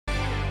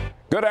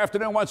Good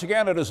afternoon once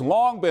again. It has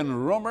long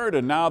been rumored,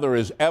 and now there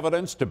is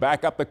evidence to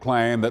back up the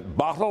claim that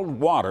bottled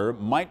water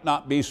might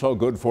not be so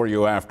good for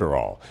you after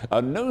all.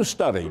 A new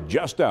study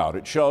just out.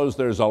 It shows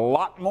there's a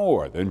lot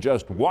more than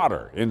just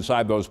water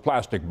inside those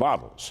plastic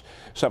bottles.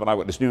 7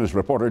 Eyewitness News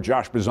reporter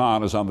Josh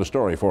Bazan is on the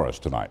story for us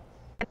tonight.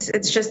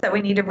 It's just that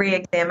we need to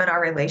re-examine our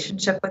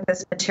relationship with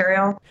this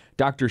material.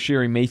 Dr.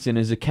 Sherry Mason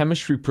is a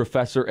chemistry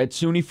professor at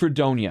SUNY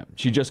Fredonia.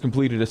 She just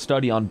completed a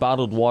study on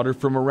bottled water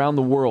from around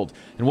the world,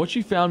 and what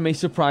she found may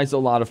surprise a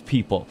lot of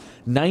people.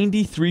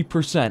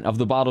 93% of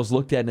the bottles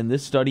looked at in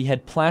this study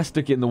had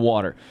plastic in the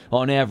water.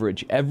 On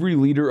average, every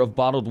liter of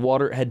bottled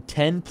water had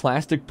 10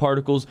 plastic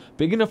particles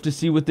big enough to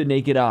see with the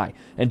naked eye,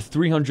 and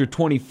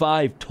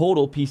 325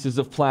 total pieces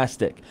of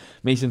plastic.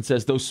 Mason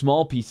says those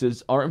small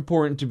pieces are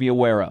important to be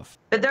aware of.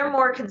 But they're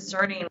more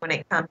concerning when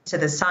it comes to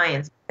the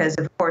science because,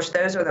 of course,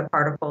 those are the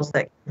particles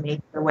that can make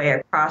their way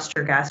across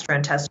your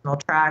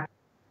gastrointestinal tract,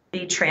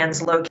 be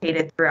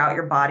translocated throughout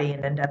your body,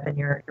 and end up in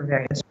your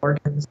various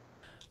organs.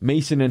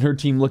 Mason and her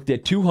team looked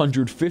at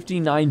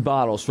 259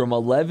 bottles from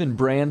 11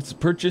 brands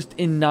purchased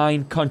in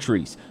 9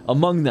 countries.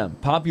 Among them,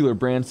 popular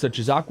brands such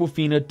as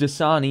Aquafina,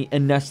 Dasani,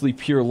 and Nestle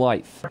Pure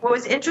Life. What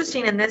was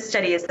interesting in this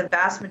study is the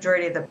vast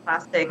majority of the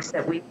plastics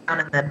that we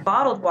found in the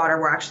bottled water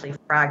were actually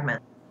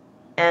fragments.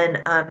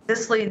 And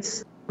this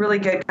leads really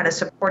good kind of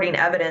supporting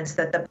evidence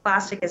that the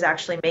plastic is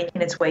actually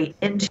making its way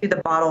into the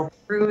bottle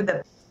through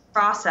the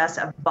process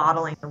of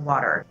bottling the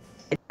water.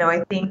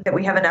 I think that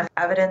we have enough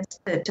evidence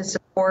to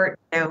support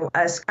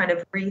us kind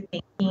of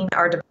rethinking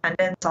our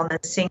dependence on the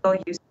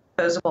single-use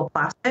disposable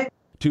plastic.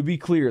 To be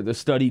clear, the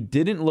study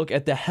didn't look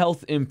at the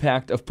health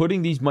impact of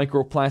putting these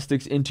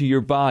microplastics into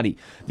your body.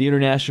 The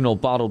International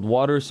Bottled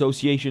Water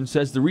Association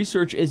says the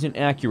research isn't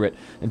accurate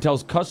and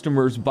tells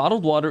customers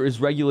bottled water is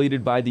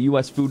regulated by the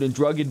U.S. Food and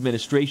Drug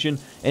Administration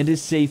and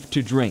is safe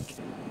to drink.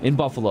 In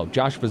Buffalo,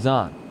 Josh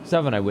Bazan,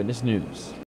 7 Eyewitness News.